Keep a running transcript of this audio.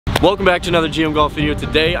Welcome back to another GM Golf video.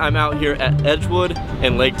 Today I'm out here at Edgewood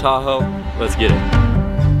and Lake Tahoe. Let's get it.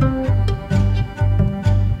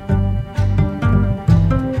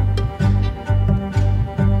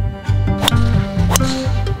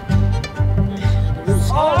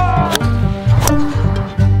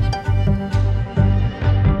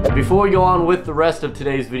 Before we go on with the rest of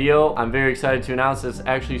today's video, I'm very excited to announce it's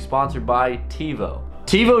actually sponsored by Tivo.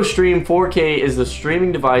 Tivo Stream 4K is the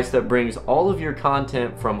streaming device that brings all of your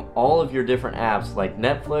content from all of your different apps like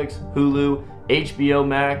Netflix, Hulu, HBO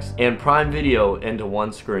Max, and Prime Video into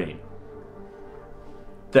one screen.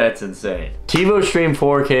 That's insane. Tivo Stream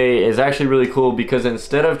 4K is actually really cool because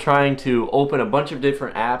instead of trying to open a bunch of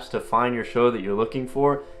different apps to find your show that you're looking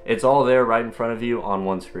for, it's all there right in front of you on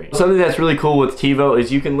one screen. Something that's really cool with Tivo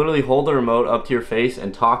is you can literally hold the remote up to your face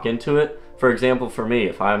and talk into it. For example, for me,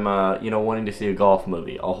 if I'm wanting to see a golf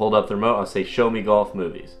movie, I'll hold up the remote, I'll say, show me golf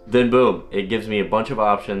movies. Then boom, it gives me a bunch of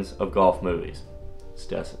options of golf movies. It's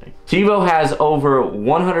destiny. Tivo has over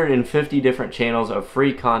 150 different channels of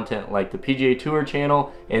free content like the PGA Tour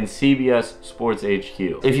channel and CBS Sports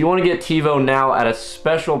HQ. If you want to get Tivo now at a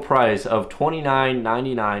special price of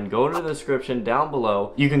 $29.99, go to the description down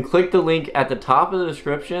below. You can click the link at the top of the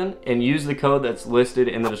description and use the code that's listed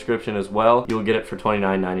in the description as well. You'll get it for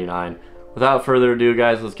 $29.99. Without further ado,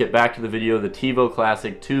 guys, let's get back to the video, the Tivo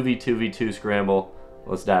Classic 2v2v2 Scramble.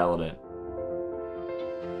 Let's dial it in.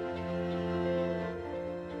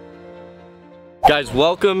 Guys,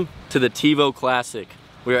 welcome to the Tivo Classic.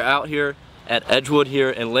 We are out here at Edgewood here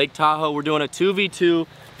in Lake Tahoe. We're doing a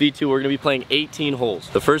 2v2v2. We're gonna be playing 18 holes.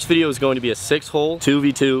 The first video is going to be a 6-hole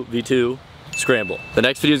 2v2v2 Scramble. The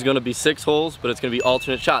next video is gonna be 6 holes, but it's gonna be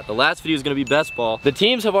alternate shot. The last video is gonna be best ball. The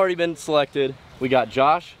teams have already been selected. We got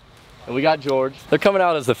Josh and we got George. They're coming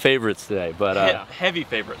out as the favorites today, but yeah, heavy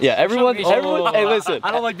favorites. Yeah, everyone, hey, listen. I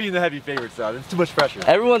don't like being the heavy favorites though. It's too much pressure.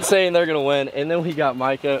 Everyone's saying they're gonna win, and then we got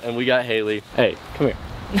Micah and we got Hailey. Hey, come here.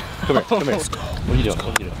 Come here, come here. What are you doing? What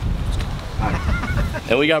are you doing?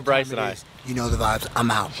 And we got Brice and I. You know the vibes, I'm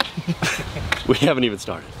out. We haven't even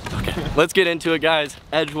started. Okay, let's get into it, guys.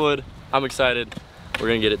 Edgewood, I'm excited. We're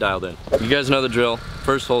gonna get it dialed in. You guys know the drill.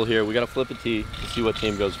 First hole here, we gotta flip a tee to see what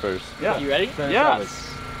team goes first. Yeah. You ready? Yes.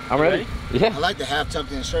 I'm ready. Yeah. I like the half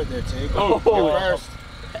tucked in shirt there, Tig. Oh, first.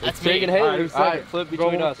 That's taking Hailey. All right, flip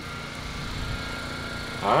between us.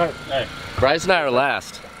 All right. Hey. Brice and I are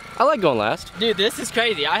last. I like going last. Dude, this is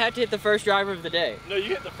crazy. I have to hit the first driver of the day. No, you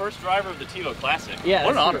hit the first driver of the Tivo Classic. Yeah,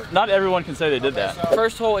 what an honor. Not everyone can say they did that.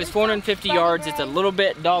 First hole is 450 yards. It's a little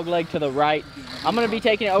bit dog leg to the right. I'm gonna be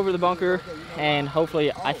taking it over the bunker, and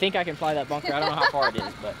hopefully, I think I can fly that bunker. I don't know how far it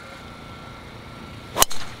is, but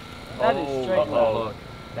that is straight low.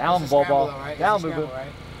 Down, ball. Right? Down, boo boo. Right?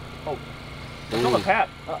 Oh, it's on the pat.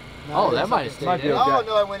 Oh, that might have stayed in. Oh,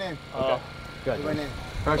 no, it went in. Okay. Good. It went in.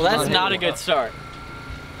 Well, that's not a good start.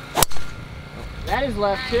 That is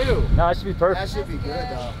left too. No, that should be perfect. That should be good,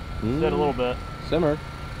 though. Sit a little bit. Simmer.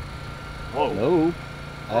 Whoa. No,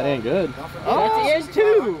 that ain't good. Oh, that's the edge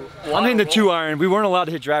too. I'm hitting the 2-iron. We weren't allowed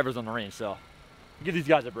to hit drivers on the range, so give these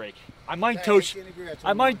guys a break. I might toe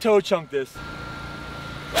chunk this.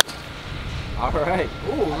 All right.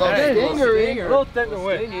 Ooh, little stinger. Little thin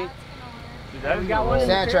away. We got one in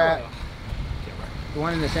Sand the trap. The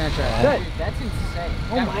one in the sand trap. Dude, that's insane.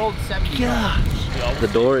 That rolled 70 yards. The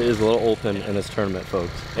door is a little open in this tournament,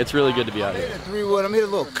 folks. It's really good to be out here. I'm hitting a 3-wood. I'm hitting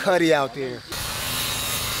a little cutty out there.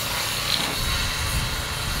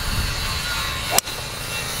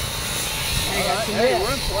 Hey,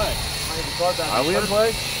 we're in play. Are we in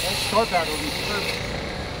play? Card path will be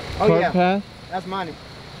perfect. Oh, yeah. Path? That's money.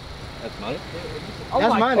 That's money?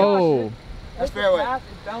 That's money. Oh. That's fairway. It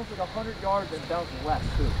bounced like 100 yards and bounced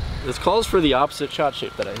left too. This calls for the opposite shot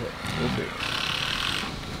shape that I hit. Okay.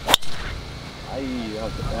 Aye, that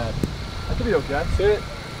was bad. That could be okay. Sit it.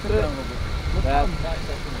 Sit it.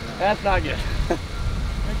 That's not good.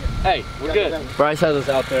 Hey, we're good. Brice has us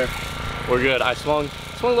out there. We're good. I swung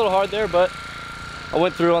a little hard there, but I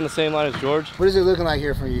went through on the same line as George. What is it looking like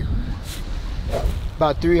here for you?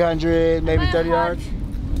 About 300, maybe 30 yards?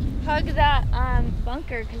 Hug that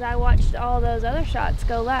bunker because I watched all those other shots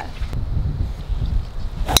go left.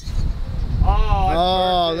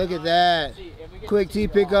 Oh, look at that. Quick tee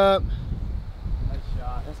pickup. Nice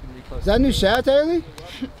shot. That's gonna be close. Is that a new shaft, Hailey?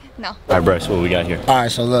 No. All right, Brice, what we got here? All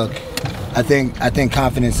right, so look, I think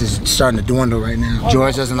confidence is starting to dwindle right now.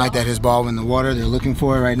 George doesn't like that his ball went in the water. They're looking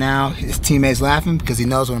for it right now. His teammates laughing because he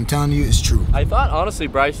knows what I'm telling you is true. I thought honestly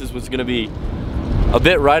Brice's was gonna be a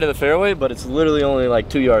bit right of the fairway, but it's literally only like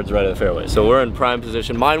 2 yards right of the fairway. So we're in prime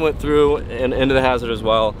position. Mine went through and into the hazard as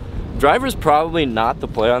well. Driver's probably not the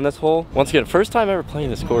play on this hole. Once again, first time ever playing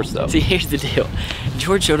this course though. See, here's the deal.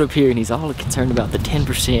 George showed up here and he's all concerned about the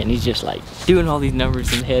 10%. And he's just like doing all these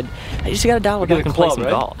numbers in the head. I just gotta dial it back and play some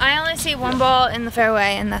golf. I only see one ball in the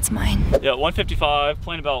fairway, and that's mine. Yeah, 155,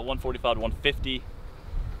 playing about 145 to 150.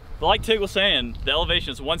 But like Tig was saying, the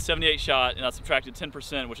elevation is 178 shot, and I subtracted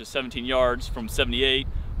 10%, which is 17 yards from 78,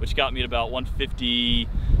 which got me at about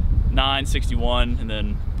 159, 61, and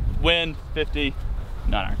then wind 50,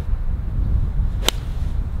 9 iron.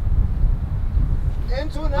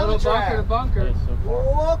 Into another bunker to bunker.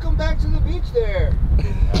 Welcome back to the beach there.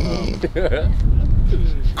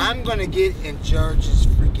 I'm gonna get in George's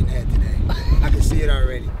freaking head today. I can see it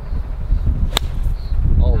already.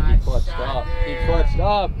 Oh, he clutched up. He clutched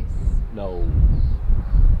up. No.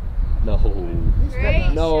 No.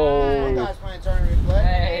 Great No. That guy's playing tournament play.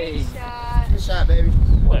 Hey. shot. Good shot, baby.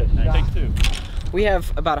 Take 2. We have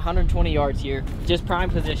about 120 yards here. Just prime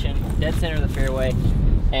position, dead center of the fairway.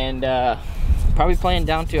 And probably playing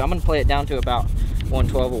down to, I'm gonna play it down to about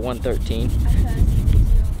 112 or 113.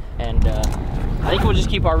 And I think we'll just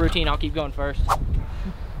keep our routine. I'll keep going first.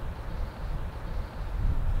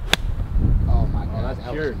 Oh my God,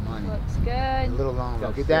 that's pure money. Looks A good. little long,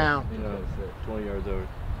 bro. Get down. You know, it's 20 yards over.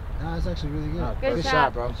 No, that's actually really good. Good shot,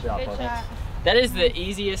 shot. bro. Good shot. That is the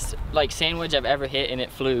easiest like sandwich I've ever hit, and it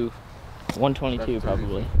flew 122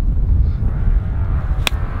 probably.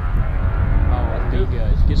 Oh, that's pretty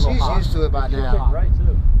good. It's getting a She's little hot. used to it by now. Right,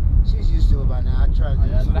 too. She's used to it by now. I tried to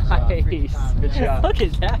do some Nice. Good shot. Look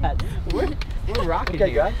at that. We're rocking here.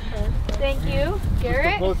 guys. Thank you,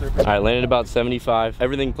 Garrett. All right, landed about 75.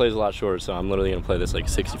 Everything plays a lot shorter, so I'm literally gonna play this like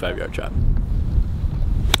 65-yard shot.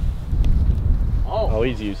 Oh,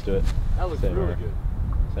 he's used to it. That looks Same really arm. good.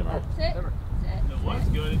 Same arm. Sit. It was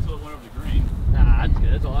good until it went over the green. Nah, that's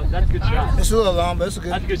good. That's a good shot. It's a little long, but it's That's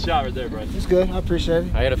a good. good shot right there, Brice. It's good. I appreciate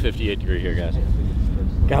it. I got a 58 degree here, guys.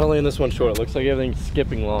 Gotta land this one short. Looks like everything's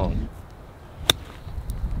skipping long.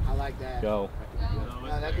 I like that. Go.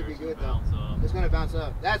 No, that could be good though. It's gonna bounce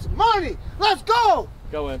up. That's money. Let's go.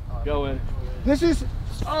 Go in. Go in. This is.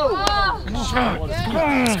 Oh,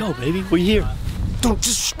 Let's go, baby. We here. Don't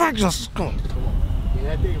disrespect us. Let's go. Yeah,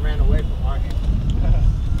 that thing ran away from our hand.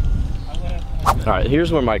 All right,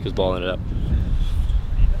 here's where Micah's ball ended up.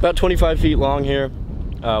 About 25 feet long here.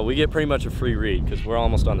 We get pretty much a free read because we're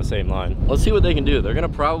almost on the same line. Let's see what they can do. They're gonna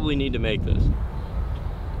probably need to make this.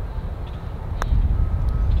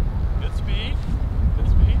 Good speed. Good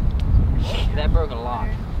speed. That broke a lot.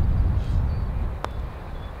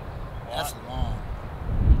 That's long.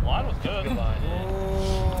 Line was good.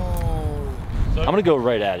 Oh. I'm gonna go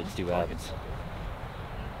right at it and see what happens.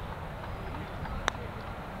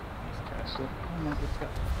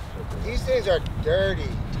 These things are dirty.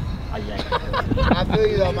 I yanked it. I feel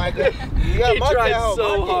you though, Micah. You gotta mark that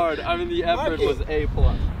hole. Mark it. I mean, the effort was A+.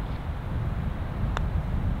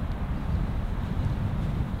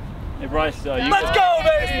 Hey, Brice, Let's go,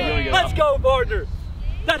 baby! Let's go, partner!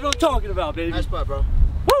 That's what I'm talking about, baby. Nice putt, bro.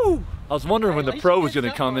 Woo! I was wondering when the pro was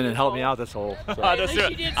gonna come in and help me out this hole. So. At least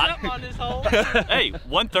you did something on this hole. Hey,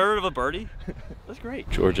 1/3 of a birdie. That's great.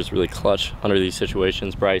 George is really clutch under these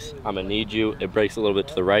situations. Brice, I'm gonna need you. It breaks a little bit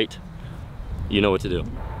to the right. You know what to do.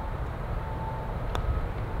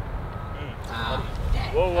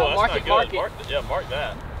 Whoa, Oh, mark that's it, not mark good. it. Yeah, mark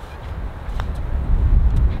that.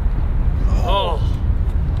 Oh.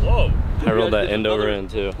 Whoa. I rolled that end over in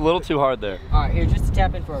too. A little too hard there. All right, here, just to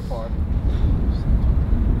tap in for a par.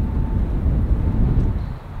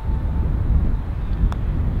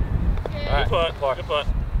 Good putt. Good putt.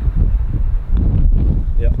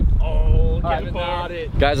 Yep. Oh, All right, good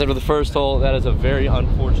putt. Guys, after the first hole, that is a very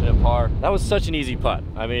unfortunate par. That was such an easy putt.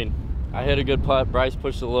 I mean, I hit a good putt. Brice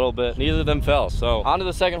pushed a little bit. Neither of them fell. So on to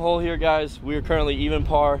the second hole here, guys. We are currently even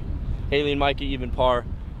par. Hailey and Micah even par.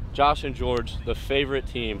 Josh and George, the favorite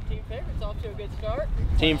team. Team favorite's off to a good start.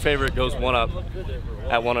 Team favorite goes one up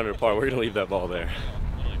at 1 under par. We're gonna leave that ball there.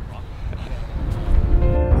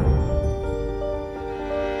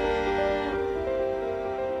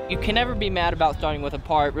 You can never be mad about starting with a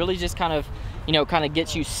par. It really just kind of, you know, kind of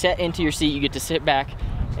gets you set into your seat. You get to sit back,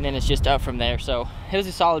 and then it's just up from there. So it was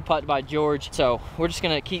a solid putt by George. So we're just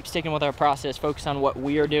gonna keep sticking with our process, focus on what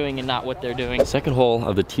we are doing and not what they're doing. Second hole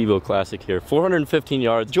of the Tivo Classic here, 415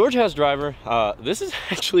 yards. George has driver. This is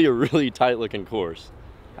actually a really tight looking course.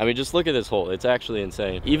 I mean, just look at this hole. It's actually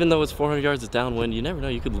insane. Even though it's 400 yards, it's downwind. You never know.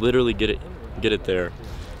 You could literally get it there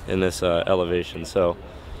in this elevation. So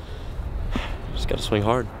just got to swing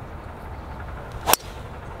hard.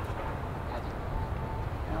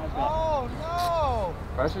 Oh no!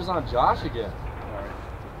 Pressure's on Josh again.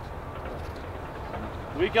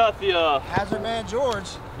 We got the Hazard man George.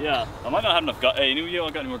 yeah. I might not have enough golf. Hey, you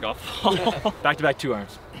don't got any more golf balls? Back-to-back 2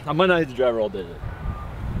 irons. I might not hit the driver all day.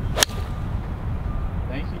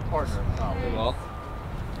 Thank you, partner. Well,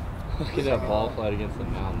 look at that ball flight against the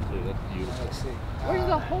mountain too. That's beautiful. Where's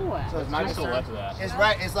the hole at? So it's Just go left of that. It's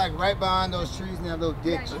right. It's like right behind those trees in that little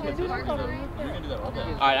ditch. You're gonna do that all day.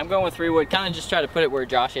 All right, I'm going with 3 wood. Kind of just try to put it where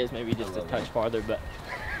Josh is, maybe just a touch farther, but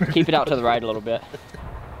keep it out to the right a little bit.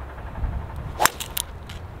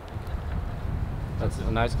 That's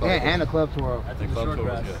a nice club. Yeah, and a club tour. The club tour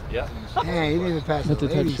was good. Yeah. Man, you didn't even pass the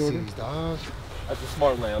ladies' seats, dog. That's a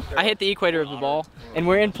smart layup. I hit the equator of the ball, and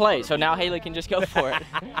we're in play, so now Hailey can just go for it.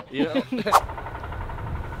 Yeah.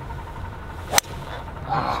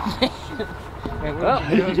 Man, what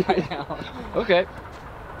are you doing right now? Okay.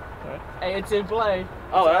 Hey, it's in play.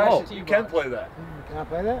 Oh, you can play that. Can I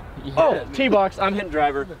play that? Yeah. Oh, tee box. I'm hitting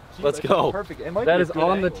driver. Let's go. Perfect. That is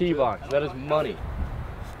on the tee box. That is money.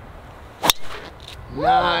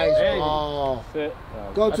 Nice ball. Sit.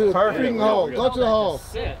 Go to the freaking hole. Go to the hole.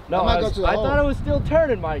 No, I might go to the I hole. thought it was still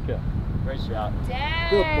turning, Micah. Great shot. Dang.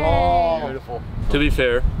 Good ball. Beautiful. To be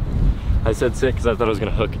fair, I said sit because I thought it was going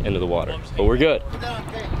to hook into the water. But we're good.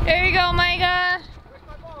 There you go, Micah.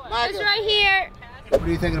 It's right here. What are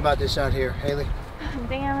you thinking about this shot here, Hailey? I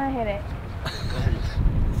think I'm gonna hit it.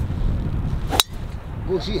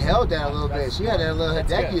 Oh, she held that a little bit. She had that little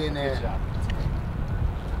hideki in there.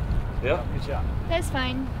 Yeah. Good shot. That's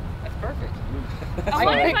fine. That's perfect. I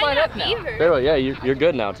want to pick find mine that up now. beaver. Very well, yeah, you're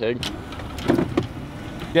good now, Tig.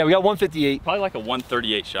 Yeah, we got 158. Probably like a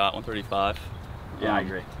 138 shot, 135. Yeah, I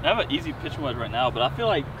agree. I have an easy pitching wedge right now, but I feel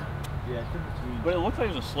like, Yeah, it's in between. but it looks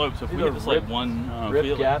like there's a slope. So if we Either get this rip- like one Rip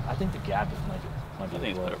field, gap. I think the gap is might I be think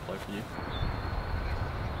it's low. better play for you.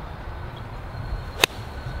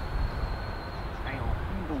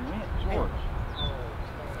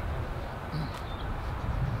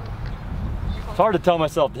 It's hard to tell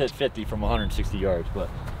myself to hit 50 from 160 yards, but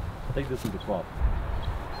I think this is the club.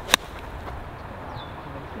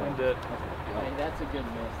 Hey, that's a good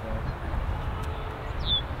miss there.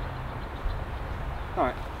 All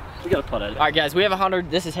right, we got to putt at it. All right, guys, we have 100.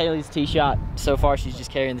 This is Hailey's tee shot. So far, she's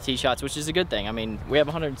just carrying the tee shots, which is a good thing. I mean, we have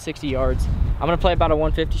 160 yards. I'm going to play about a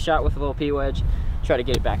 150 shot with a little P wedge. Try to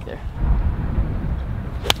get it back there.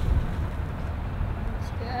 It's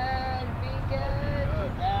good. Be good.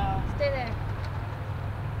 Stay there.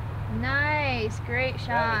 Nice. Great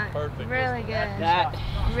shot. perfect. Really good.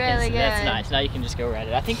 Really good. That's nice. Now you can just go right at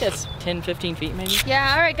it. I think that's 10, 15 feet maybe.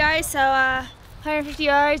 Yeah, all right, guys. So, 150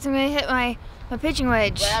 yards. I'm going to hit my pitching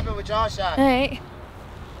wedge. What happened with y'all shot? All right.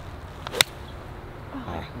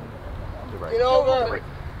 Get over.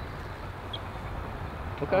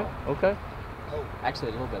 Okay, okay. Actually,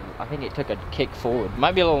 a little bit. I think it took a kick forward.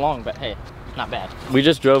 Might be a little long, but hey, not bad. We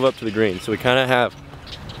just drove up to the green, so we kind of have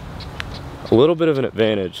a little bit of an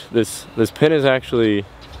advantage. This pin is actually,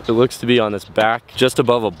 it looks to be on this back just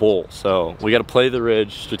above a bowl, so we got to play the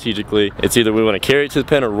ridge strategically. It's either we want to carry it to the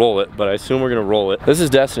pin or roll it, but I assume we're going to roll it. This is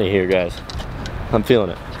destiny here, guys. I'm feeling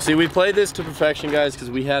it. See, we played this to perfection, guys,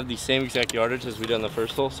 because we have the same exact yardage as we did on the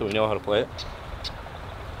first hole, so we know how to play it.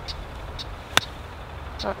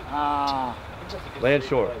 Land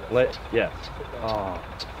short. Yes.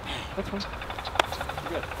 That's fine.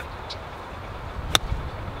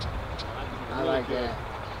 I like that.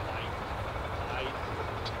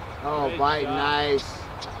 Oh, bite, nice.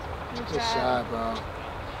 Good shot, bro.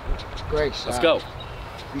 Great shot. Let's go.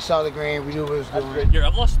 We saw the green. We knew what it was doing. Here,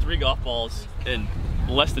 I've lost 3 golf balls in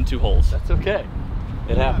less than 2 holes. That's okay.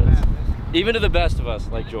 It happens. Even to the best of us,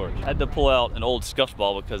 like George. I had to pull out an old scuffed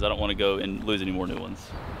ball because I don't want to go and lose any more new ones.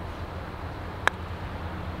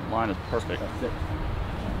 Line is perfect.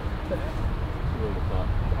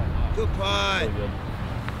 Good putt. Really good.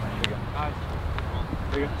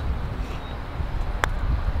 There you go.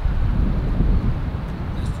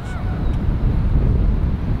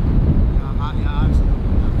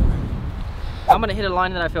 I'm gonna hit a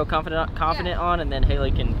line that I feel confident on, and then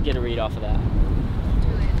Hailey can get a read off of that.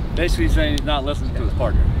 Basically saying he's not listening to his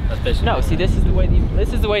partner. That's basically. No, see, this is the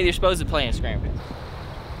way you're supposed to play in Scramble.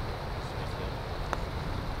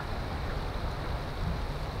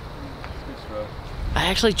 I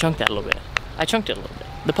actually chunked that a little bit. I chunked it a little bit.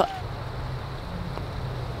 The putt.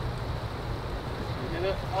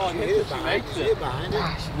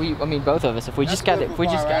 I mean, both of us. If we just got it, there.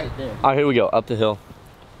 All right, here we go, up the hill.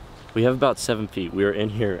 We have about 7 feet. We are in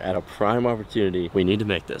here at a prime opportunity. We need to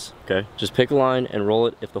make this, okay? Just pick a line and roll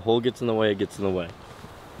it. If the hole gets in the way, it gets in the way.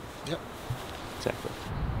 Yep. Exactly.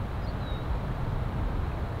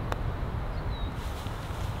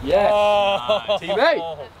 Yes. Oh,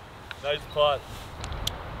 Teammate. Nice putt.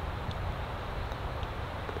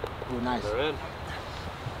 Ooh, nice. They're in.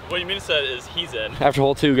 What you mean to say is he's in. After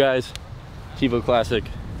hole 2, guys, Tivo Classic,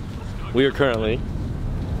 we are currently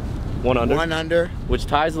 1 under. 1 under. Which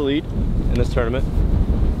ties the lead in this tournament.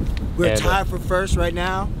 We're tied for first right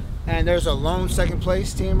now, and there's a lone second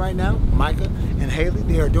place team right now, Micah and Hailey.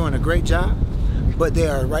 They are doing a great job, but they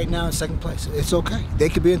are right now in second place. It's okay. They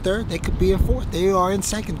could be in third, they could be in fourth. They are in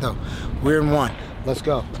second though. We're in 1. Let's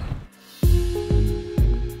go.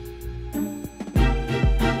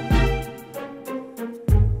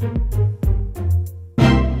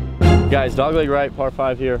 Guys, dogleg right, par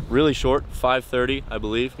 5 here. Really short, 530, I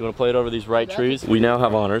believe. You want to play it over these right trees? We now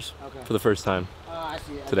have honors for the first time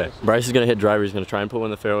today. Brice is going to hit driver. He's going to try and put one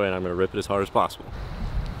in the fairway, and I'm going to rip it as hard as possible.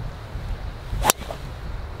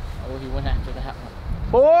 Oh, he went after that one.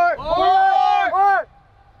 4!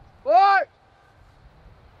 4!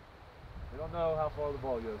 We don't know how far the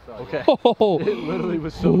ball goes. Sorry. Okay. Oh. It literally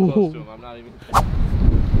was so close to him. I'm not even...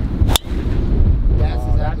 That's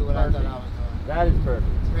exactly what I thought I was doing. That is perfect.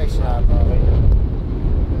 Great shot, bro.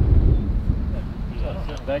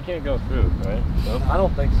 That can't go through, right? Nope. I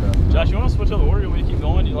don't think so. Josh, you want to switch up the order? You want me to keep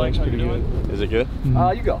going? You like how you're doing? Is it good? You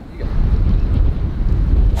go. You go.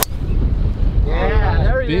 Yeah,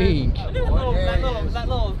 there he Bing. There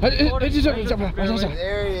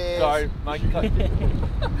he is. Sorry, Mike.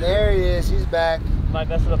 There he is. He's back. Might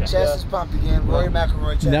mess it up. Chest is pumped again. Rory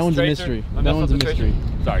McIlroy chest. That one's a mystery. That one's a mystery.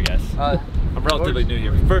 Sorry, guys. I'm relatively new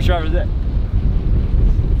here. First driver of the day.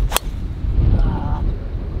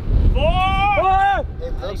 4!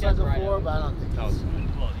 It looks like a 4, but I don't think Well, it's. you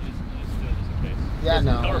just do it just in case. Yeah, I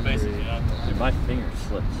know. Cover bases, you know. Dude, my finger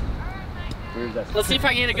slips. Where's that? Let's see if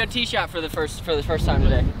I can get a good tee shot for the first time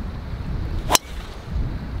today.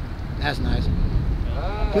 That's nice.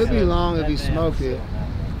 Could be long if he smoked it.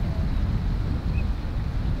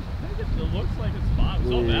 It looks like it's fine.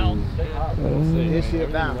 It's all bounce. This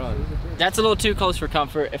shit bounce. That's a little too close for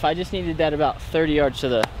comfort. If I just needed that about 30 yards to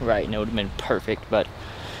the right, and it would have been perfect. But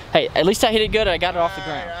hey, at least I hit it good. I got it off the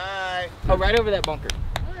ground. Alright. Oh, right over that bunker.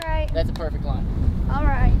 Alright. That's a perfect line.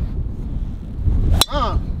 Alright.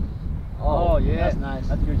 Oh, yeah. That's nice.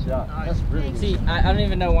 That's a good shot. That's really good. See, I don't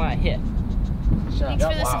even know why I hit. Thanks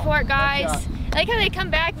for the support, guys. I like how they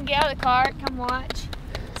come back and get out of the car, come watch.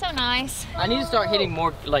 So nice. I need to start hitting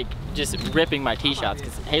more, like, just ripping my tee shots,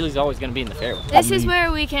 because Hailey's always going to be in the fairway. This is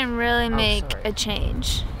where we can really make a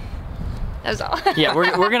change. That's all. Yeah,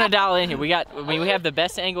 we're going to dial in here. We have the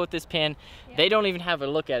best angle with this pin. They don't even have a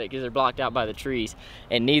look at it because they're blocked out by the trees,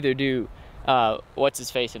 and neither do what's his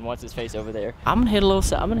face over there. I'm gonna hit a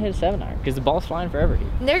 7-iron because the ball's flying forever here.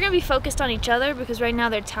 They're gonna be focused on each other because right now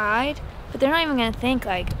they're tied, but they're not even gonna think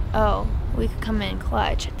like, oh, we could come in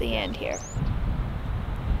clutch at the end here.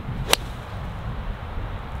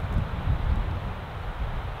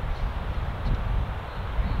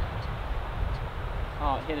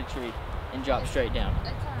 Oh, hit a tree and drop straight down.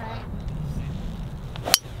 That's alright.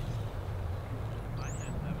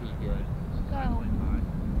 Go.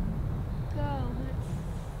 Go. It's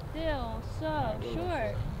still so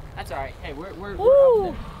short. That's alright. Hey, we're Woo!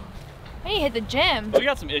 up I need to hit the gym. We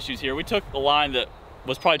got some issues here. We took a line that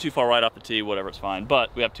was probably too far right off the tee, whatever, it's fine.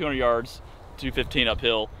 But we have 200 yards, 215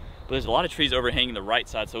 uphill. But there's a lot of trees overhanging the right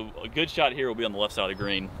side, so a good shot here will be on the left side of the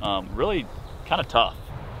green. Really kind of tough.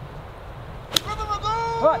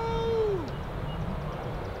 What?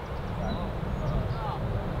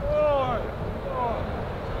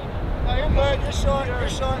 No, you're good. You're short. You're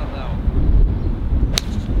short.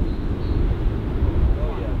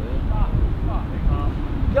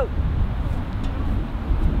 Go.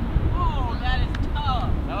 Oh, that is tough.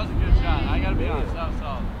 That was a good shot. I gotta be honest, that was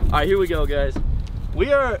solid. All right, here we go, guys.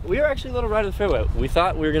 We are actually a little right of the fairway. We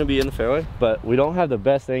thought we were gonna be in the fairway, but we don't have the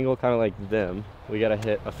best angle, kind of like them. We gotta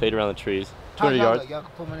hit a fade around the trees. 200 yards. Y'all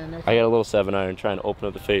can put one in there. I got a little 7-iron trying to open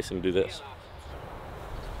up the face and do this.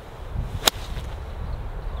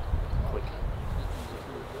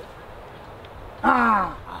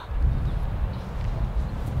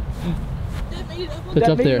 That's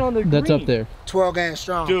up there. That's up there. 12 game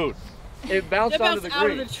strong. Dude, it bounced onto the out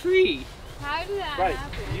green. of the tree. How did that Right,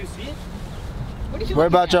 happen? do you see it? What are you Worry looking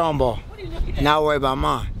about at? your own ball. What are you looking at? Now worry about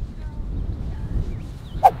mine.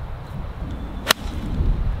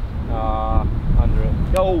 Under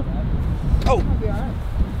it. Go.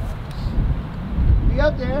 We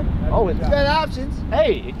up there. Oh, it's We got options.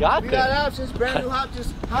 Hey, it got We there. got options. Brand new hop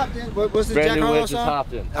just hopped in. What's the Brand Jack new Harlow whip just song?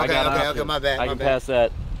 hopped in. I Okay, got okay, options. my bad, I my can bad. pass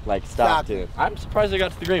that, like, stopped Stopped in. it. I'm surprised I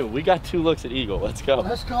got to the green. We got 2 looks at Eagle. Let's go.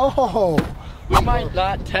 Let's go. We might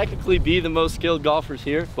not technically be the most skilled golfers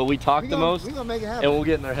here, but we talk the most, We're gonna make it happen. and we'll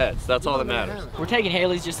get in their heads. That's all that We're gonna make it matters. happen. We're taking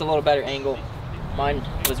Hailey's just a little better angle. Mine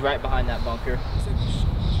was right behind that bunker.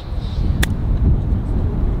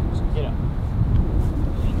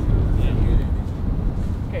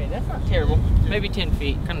 terrible. Maybe 10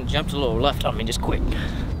 feet. Kind of jumped a little left on me just quick. That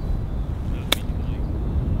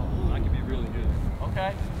could be really good.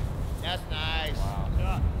 Okay. That's nice.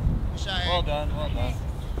 Wow. Good shot. Well done, well done.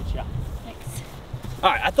 Good shot. Thanks.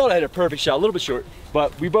 All right, I thought I had a perfect shot, a little bit short,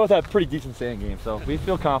 but we both have pretty decent sand game, so we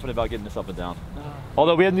feel confident about getting this up and down.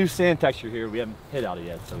 Although we have new sand texture here, we haven't hit out it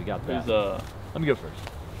yet, so we got that. Let me go first.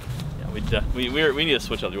 Yeah, we need to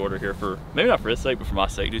switch up the order here for, maybe not for his sake, but for my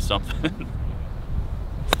sake, do something.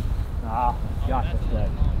 Ah, gosh, that's dead.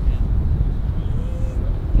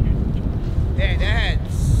 Dang, that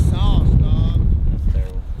had sauce, dog. That's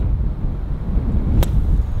terrible.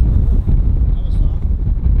 That was soft.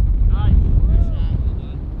 Nice.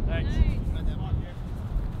 Thanks.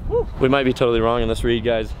 We might be totally wrong on this read,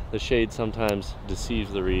 guys. The shade sometimes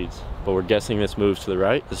deceives the reads, but we're guessing this moves to the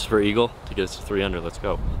right. This is for eagle to get us to 3 under. Let's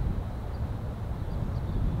go.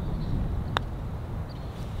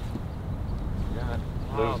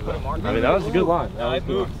 I mean, that was a good line. That was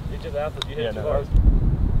moved. It just happened. You hit it too hard.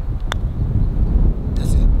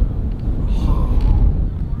 That's it.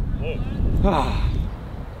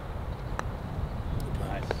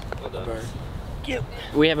 Nice. Well done.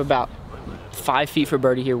 We have about 5 feet for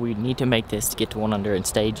birdie here. We need to make this to get to 1 under and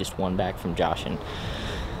stay just 1 back from Josh and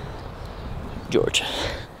George.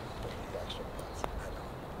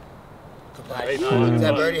 Is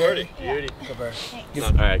that birdie, Hailey? Beauty. Good bird.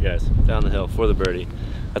 All right, guys, down the hill for the birdie.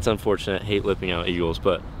 That's unfortunate. Hate lipping out eagles,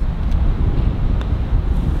 but.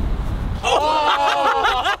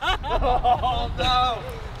 Oh no!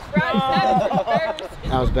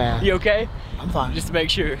 That was bad. You okay? I'm fine. Just to make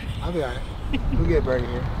sure. I'll be all right. We'll get a birdie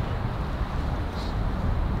here.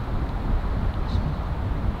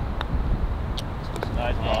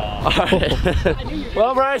 Nice ball. All right.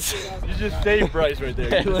 Well, Brice. You just saved Brice right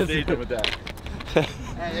there. You just saved him with that. Hey,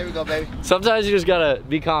 there we go, baby. Sometimes you just gotta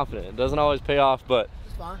be confident. It doesn't always pay off, but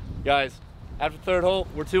It's fine. guys, after the 3rd hole,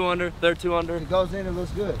 we're 2 under. They're 2 under. If it goes in, it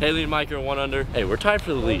looks good. Hailey and Micah are 1 under. Hey, we're tied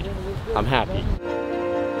for the lead. I'm happy.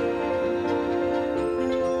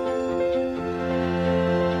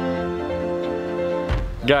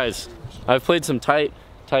 Guys, I've played some tight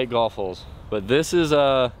golf holes, but this is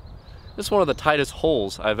one of the tightest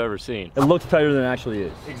holes I've ever seen. It looks tighter than it actually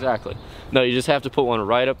is. Exactly. No, you just have to put one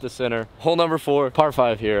right up the center. Hole number 4, par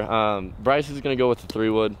 5 here. Brice is gonna go with the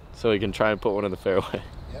 3-wood so he can try and put one in the fairway.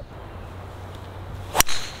 Yep.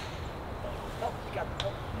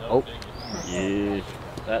 Oh, yeah.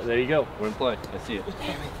 There you go. We're in play. I see it.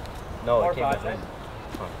 No, it came back in.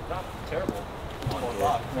 Not terrible. Come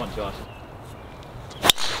on, Josh.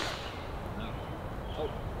 Oh,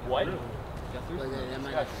 white. That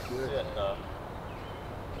might not be good.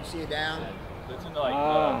 You see it down? It's in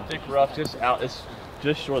like thick rough, just out. It's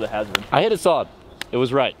just short of the hazard. I hit it solid. It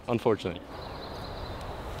was right, unfortunately.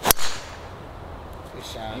 Good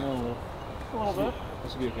shot. A little bit.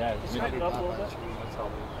 This would be okay. Tighten up a little bit.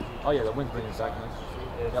 Oh yeah, the wind's bringing it back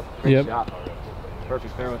nice. Yep. Great Yep. shot.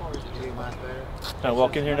 Perfect fairway. Mine's better. Can I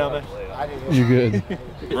walk in here now, man? I didn't You're good.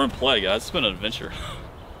 We're in play, guys. It's been an adventure.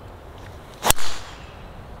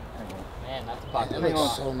 Man, that's That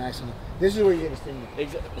looks so nice. This is where you get a stinger.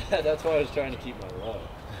 Exactly. That's why I was trying to keep my low.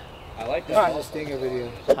 I like This is a stinger video.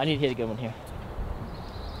 I need to hit a good one here.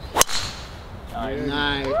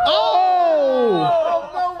 Nice.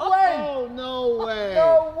 Oh! No way! Oh, no way!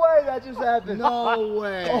 No way that just happened. No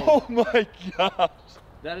way! Oh my gosh.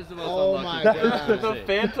 That is the most Oh unlucky my thing I've God. ever The seen.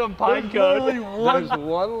 phantom pine cone. There's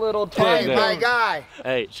one little tip Hey, there. my guy!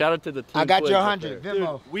 Hey, shout out to the team. I got Twigs your up 100. there.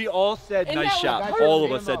 Venmo. We all said And nice that shot. was- All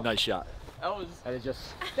of us said nice shot. And it just...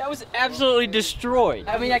 That was absolutely destroyed.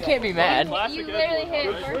 I mean, I can't be mad. You literally hit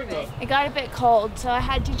it perfect. It got a bit cold, so I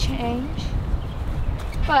had to change.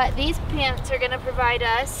 But these pants are gonna provide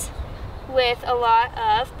us with a lot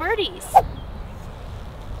of birdies.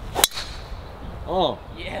 Oh.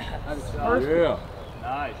 Yeah. Yeah.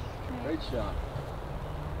 Nice. Great shot.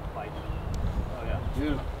 Fight. Oh yeah.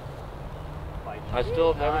 Dude. Fight. I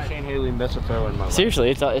still have never seen Hailey miss a fairway in my life. Seriously,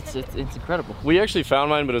 it's incredible. We actually found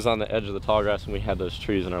mine, but it was on the edge of the tall grass, and we had those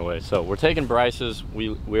trees in our way. So we're taking Brice's.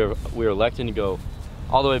 We were electing to go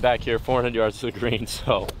all the way back here, 400 yards to the green.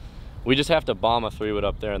 So we just have to bomb a 3-wood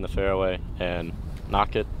up there in the fairway and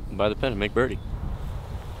knock it by the pin and make birdie.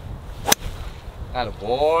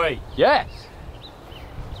 Attaboy! Yes.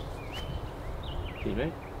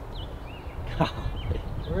 Teammate.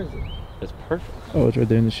 Where is it? It's perfect. Oh, it's right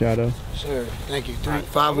there in the shadow. Sure. Thank you.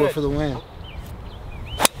 5 wood for the win.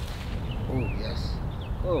 Oh, yes.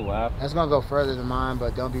 Oh wow. That's going to go further than mine,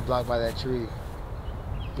 but don't be blocked by that tree.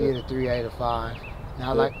 Be it a 3, 8, or 5.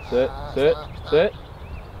 Now, Sit, sit.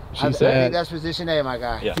 I think that's position A, my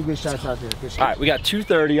guy. Yeah. 2 good shots out there. Good shots. All right, we got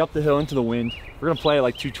 230 up the hill into the wind. We're gonna play at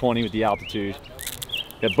like 220 with the altitude.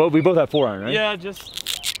 Yeah, we both have 4-iron, right? Yeah, just.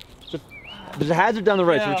 There's a hazard down the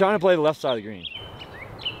right, so we're trying to play the left side of the green.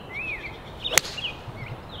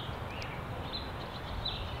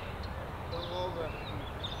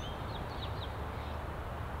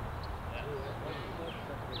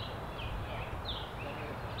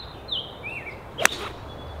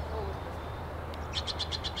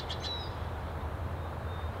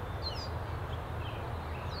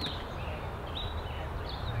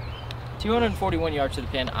 $241 yards to the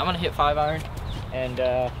pin. I'm gonna hit 5-iron and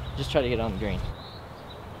just try to get on the green.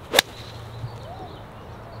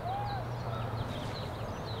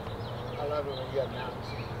 I love it when you got mountains.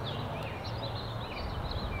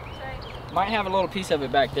 Might have a little piece of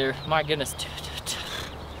it back there. My goodness,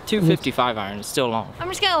 255 iron is still long. I'm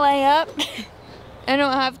just gonna lay up. I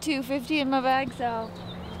don't have 250 in my bag, so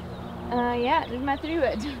yeah, this is my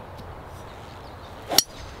 3-wood.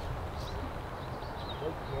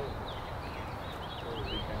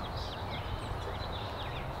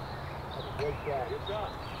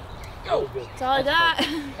 That's all I got.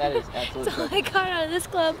 That is absolutely That's all I got out of this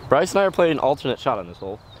club. Brice and I are playing an alternate shot on this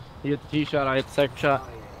hole. He hit the tee shot, I hit the second shot.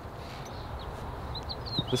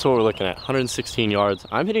 This is what we're looking at, 116 yards.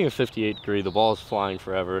 I'm hitting a 58 degree, the ball is flying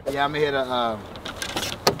forever. Yeah, I'm gonna hit a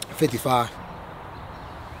 55.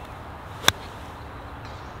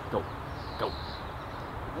 Go.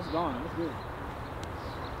 That's gone, that's good.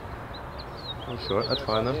 Oh, short, that's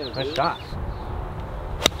fine though. Nice shot.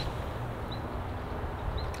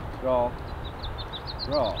 Draw.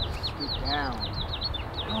 Scoot down.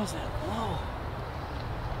 How was that low?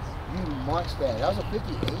 You munched that. That was a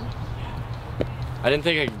 58. I didn't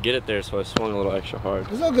think I could get it there, so I swung a little extra hard.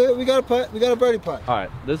 It's all good. We got a putt. We got a birdie putt. All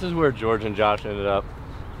right, this is where George and Josh ended up.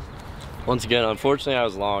 Once again, unfortunately, I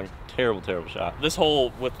was long. Terrible shot. This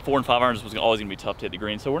hole with 4 and 5 irons was always gonna be tough to hit the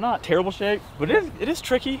green, so we're not terrible shape, but it is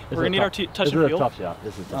tricky. We're gonna need our touch and feel. This is a tough shot.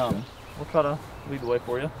 This is a tough shot. We'll try to lead the way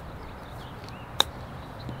for you.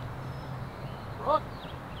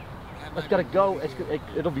 It's gotta go.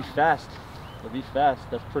 It'll be fast. It'll be fast.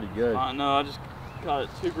 That's pretty good. No, I just got it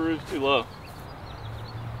 2 grooves too low.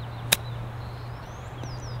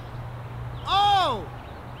 Oh!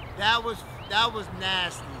 That was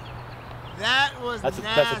nasty. That was nasty.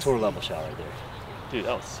 That's a tour level shot right there. Dude,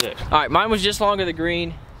 that was sick. All right, mine was just longer the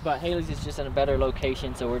green, but Hailey's is just in a better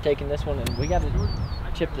location, so we're taking this one and we got to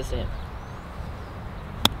chip this in.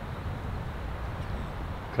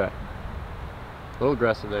 Okay. A little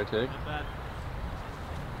aggressive there, Tig.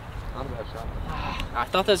 Not a bad shot. I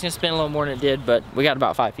thought that was gonna spin a little more than it did, but we got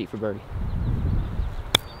about 5 feet for birdie.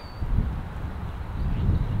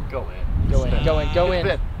 Go in. Go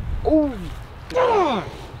in. Ooh.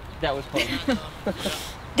 That was close.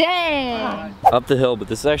 Dang. Up the hill, but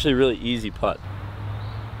this is actually a really easy putt.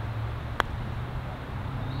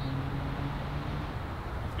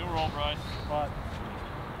 Go roll, Brice. Spot.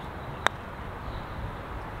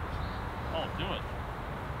 Oh, do it.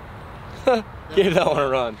 Gave that one a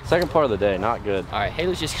run. Second part of the day, not good. All right,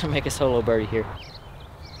 Hailey's just gonna make a solo birdie here.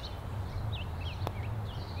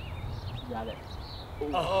 Got it.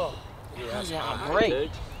 Oh. Yeah, that's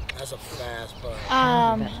Great. That's a fast putt.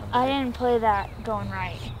 I didn't play that going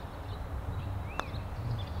right.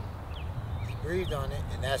 He breathed on it,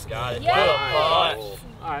 and that's got it. Yes! Oh.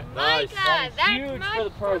 All right. Micah, that's huge my for the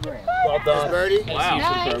program. Well done. Birdie. That's huge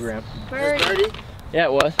for Nice. the program. That's Birdie. birdie. Yeah,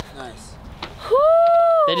 it was. Nice. Woo!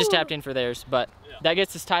 They just tapped in for theirs, but that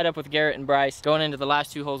gets us tied up with Garrett and Brice. Going into the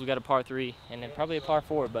last 2 holes, we got a par 3 and then probably a par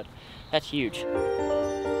 4, but that's huge.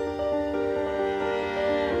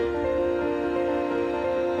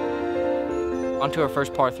 Onto our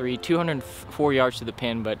first par 3, 204 yards to the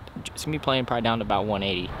pin, but it's gonna be playing probably down to about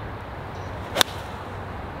 180.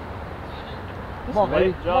 Come on,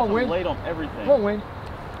 buddy. Come on, win. Late on everything. Come on, win.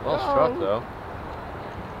 Well struck though.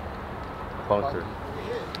 Bunker.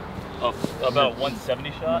 About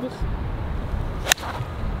 170 shot.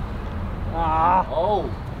 Ah. Oh,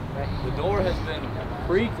 the door has been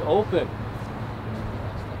creaked open.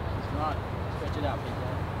 Stretch it out, big guy.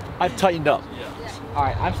 I've tightened up. All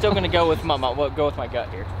right, I'm still gonna go with my gut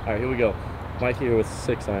here. All right, here we go. Mike here with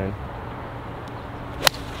 6-iron.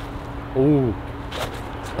 Ooh.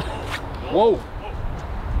 Whoa.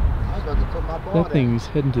 I was about to put my ball That thing's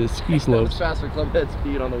heading to the ski slopes. Faster club head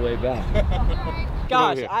speed on the way back.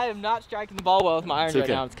 Gosh, here. I am not striking the ball well with my irons It's right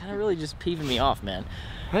okay. now. It's kind of really just peeving me off, man.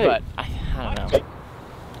 Hey. But I don't know.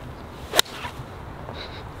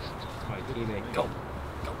 My teammate, go.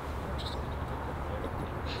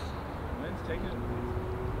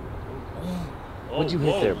 What'd you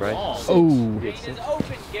hit there, Brice? Oh. It is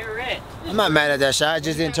open, Garrett. I'm not mad at that shot. It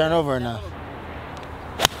just didn't turn over enough.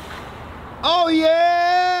 Oh,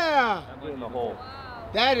 yeah! In the hole.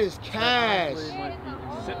 That is cash.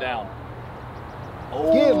 Sit down.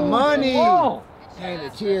 Get money. Oh. Dang, the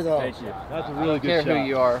tears off. Thank you. That's a I really don't good care shot. who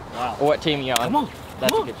you are or what team you're on. Come on.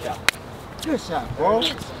 That's a good shot. Good shot, bro.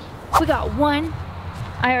 We got one.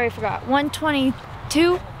 I already forgot. 122.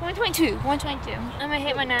 122. 122. I'm gonna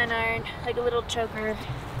hit my 9-iron like a little choker,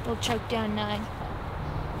 little choke down 9.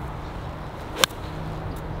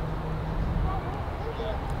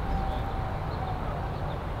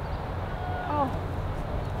 Oh.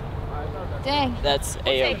 Dang. That's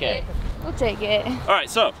A-okay. We'll take it. All right,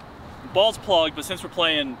 so ball's plugged, but since we're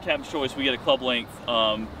playing Captain's Choice, we get a club length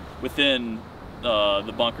within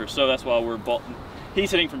the bunker. So that's why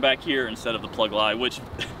he's hitting from back here instead of the plug lie, which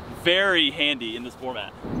very handy in this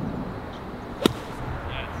format.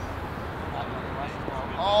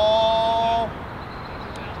 Oh.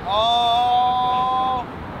 Oh.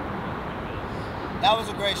 That was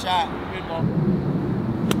a great shot. Good ball.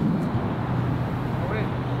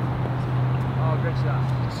 Oh, great shot.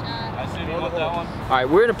 I see you want that one. All right,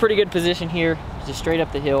 we're in a pretty good position here, just straight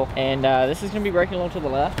up the hill, and this is gonna be breaking a little to the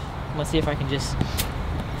left. Let's see if I can just,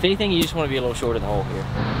 if anything, you just want to be a little short of the hole here.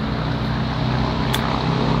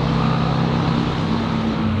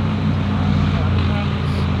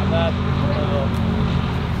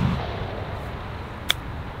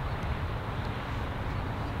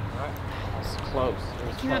 Close.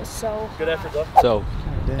 Came out so Good effort, though. So,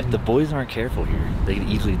 if the boys aren't careful here, they can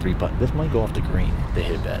easily 3-putt. This might go off the green. They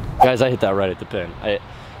hit it bad. Guys, I hit that right at the pin.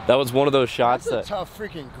 That was one of those shots That's a tough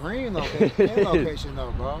freaking green location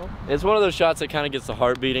though, bro. It's one of those shots that kind of gets the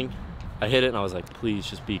heart beating. I hit it and I was like, please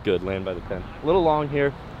just be good, land by the pin. A little long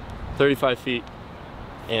here, 35 feet,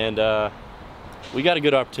 and we got a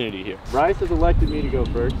good opportunity here. Brice has elected me to go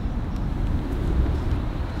first.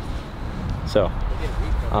 So,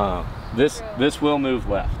 this will move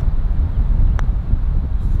left.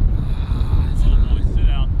 Sit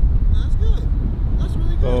down. That's good. That's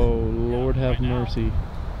really good. Oh, Lord have mercy.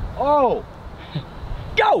 Oh!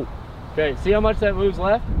 Go! Okay, see how much that moves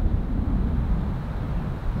left?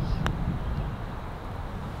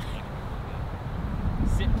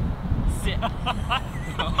 Sit. Sit.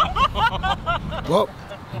 Well,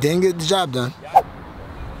 didn't get the job done.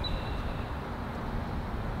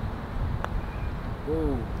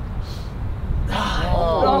 Ooh.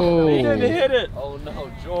 Oh, he didn't hit it! Oh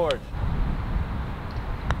no, George.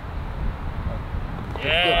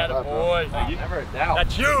 Yeah, the boys. Never a doubt.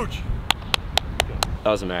 That's huge. That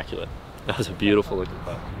was immaculate. That was a beautiful looking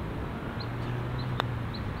putt.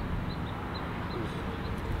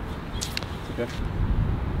 Okay.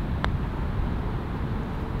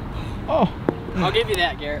 Oh. I'll give you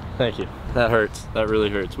that, Garrett. Thank you. That hurts. That really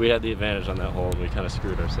hurts. We had the advantage on that hole and we kind of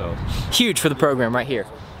screwed ourselves. Huge for the program right here.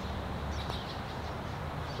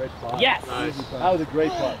 Great putt. Yes. Nice. That was a great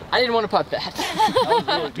putt. I didn't want to putt that. That was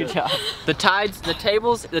really Good job. The tide,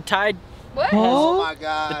 What? Oh my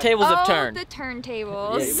God. the tables have Oh, turned. the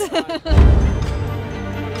turntables.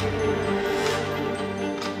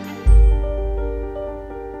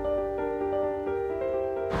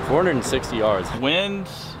 460 yards. Wind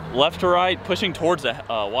left to right, pushing towards the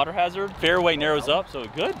water hazard. Fairway narrows up, so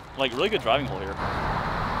good, like really good driving hole here.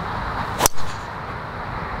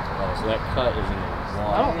 Oh, so that cut is in the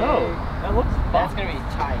water. I don't know. That looks That's gonna be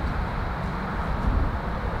tight.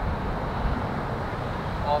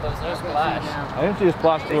 Oh, there's no splash. I didn't see a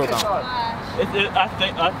splash through it.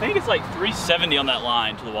 I think it's like 370 on that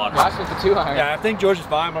line to the water. Watch with the 2-iron. Yeah, I think George is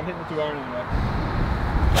fine, but I'm hitting the 2-iron anyway.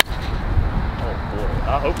 Oh boy,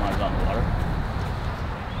 I hope mine's not in the water.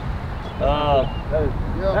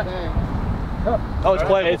 Oh, it's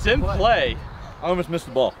playable. It's in play. I almost missed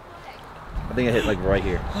the ball. I think I hit like right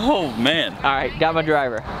here. Oh man. All right, got my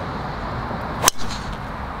driver. Hang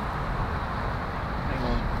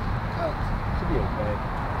on. Should be okay.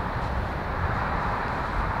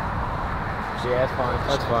 Yeah, that's fine.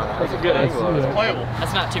 That's fine. That's a good angle. It's playable.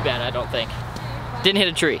 That's not too bad, I don't think. Didn't hit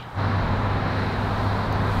a tree.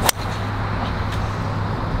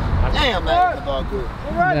 Damn, man, the ball good.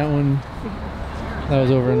 That one, that was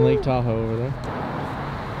over in Lake Tahoe over there.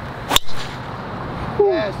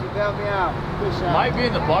 Yes, you bailed me out. Good shot. Might be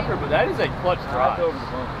in the bunker, but that is a clutch drive. Over the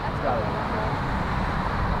bump.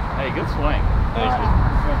 Hey, good swing.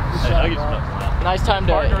 Nice time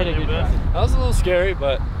to hit a good drive. That was a little scary,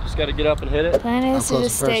 but just got to get up and hit it. Plan is to close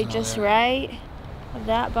just the stay first one, just yeah. right of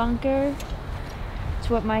that bunker. It's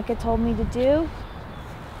what Micah told me to do.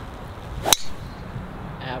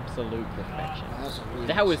 absolute perfection. That's a really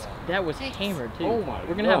That good was shot. hammered too. Oh my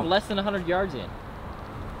We're gonna have less than 100 yards in.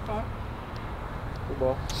 Good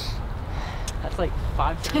ball. That's like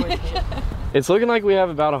 5 ways in. It's looking like we have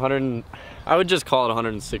about 100. I would just call it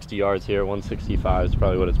 160 yards here. 165 is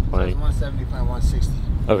probably what it's So it's playing. 170 playing 160.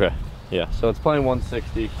 Okay. Yeah. So it's playing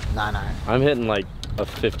 160. 9-9. I'm hitting like a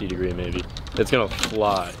 50 degree maybe. It's gonna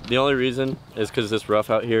fly. The only reason is because this rough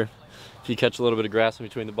out here. If you catch a little bit of grass in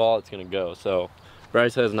between the ball, it's gonna go. So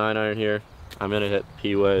Brice has 9-iron here. I'm gonna hit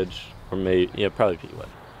P wedge or maybe probably P wedge.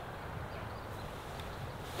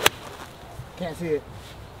 Can't see it.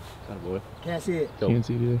 Attaboy. Can't see it. Go. Can't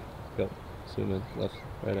see it either. Go. Zoom in. Left.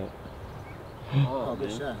 Right out. Oh,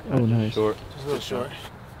 good shot. Oh, nice. Short. Just a little short.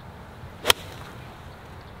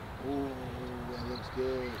 Ooh, that looks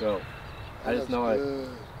good. Go. That I just looks know good.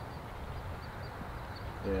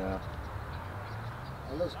 Yeah.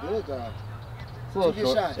 That looks good, though. It's a little Two good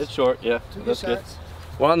short. shots. It's short. Yeah. Two good That's good. shots.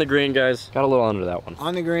 We're on the green, guys. Got a little under that one.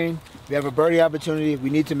 On the green, we have a birdie opportunity.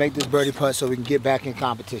 We need to make this birdie putt so we can get back in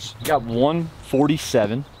competition. We got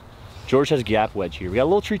 147. George has a gap wedge here. We got a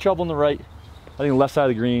little tree trouble on the right. I think left side of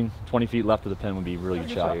the green, 20 feet left of the pin would be a really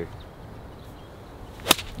good shot here.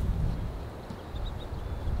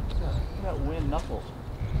 That wind knuckles.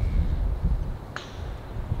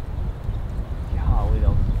 Golly,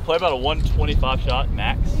 though. Play about a 125 shot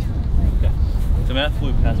max. Okay. So that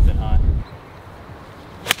fluke has been high.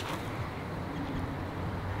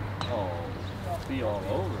 Oh, be all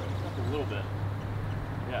over it. Just a little bit.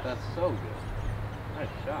 Yeah. That's so good. Nice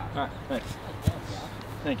shot. All right, thanks.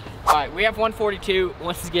 Thank you. All right, we have 142.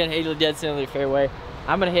 Once again, Hailey dead center of the fairway.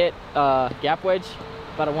 I'm gonna hit gap wedge,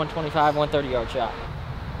 about a 125, 130 yard shot.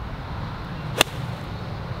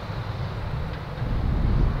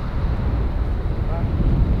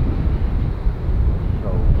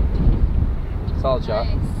 Solid shot.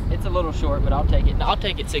 It's a little short, but I'll take it. I'll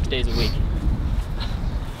take it 6 days a week.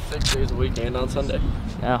 6 days a week and on Sunday.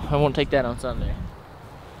 No, I won't take that on Sunday.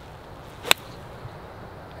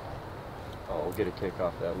 Oh, we'll get a kick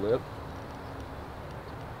off that lip.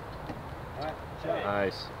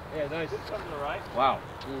 Nice. Yeah, nice. It's coming to the right. Wow.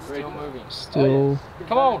 He's still moving. Still.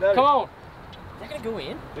 Come on, come on. Is that gonna go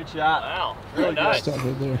in? Good shot. Wow. Really nice. Stop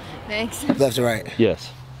right there. Thanks. Left to right.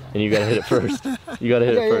 Yes. And you gotta hit it first. You gotta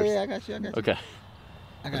hit it first. Yeah, I got you. Okay.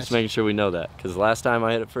 I got Just you. making sure we know that. Because last time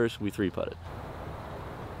I hit it first, we 3-putted.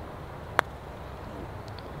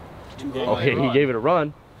 Oh, he gave it a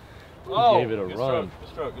run. Oh, gave it a good run.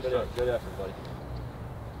 Stroke, good stroke. Good effort, buddy.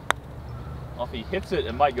 If he hits it,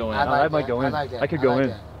 it might go in. I like that might go in. I like that. I could go in.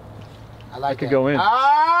 that. I like could that. go in.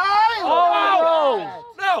 Oh!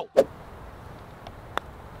 No!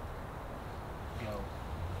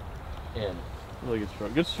 In. Really good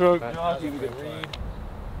stroke. Good stroke. Oh,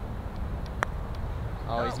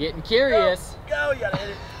 he's getting curious. Go, you gotta hit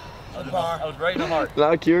it. I was right in the heart.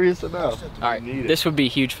 Not curious enough. All right, this would be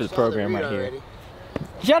huge for the program right here. Already.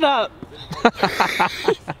 Shut up.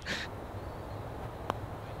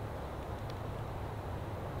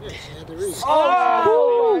 Yeah, she had the read.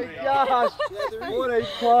 Oh my gosh! She had the read. What a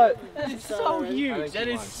putt! That is so huge. That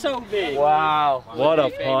is so big. Wow, what a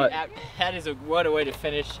Baby, putt! that is what a way to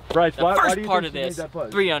finish Bryce, the why first do you part think of she made this. that putt?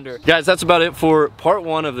 3 under. Guys, that's about it for part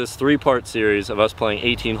 1 of this 3-part series of us playing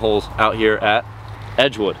 18 holes out here at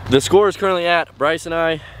Edgewood. The score is currently at Brice and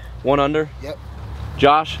I, 1 under. Yep.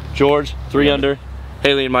 Josh, George, 3 under.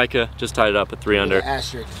 Hailey and Micah just tied it up at 3 under.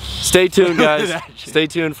 Asterisk. Stay tuned, guys. Stay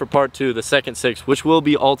tuned for part 2, the second 6, which will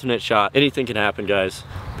be alternate shot. Anything can happen, guys.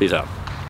 Peace out.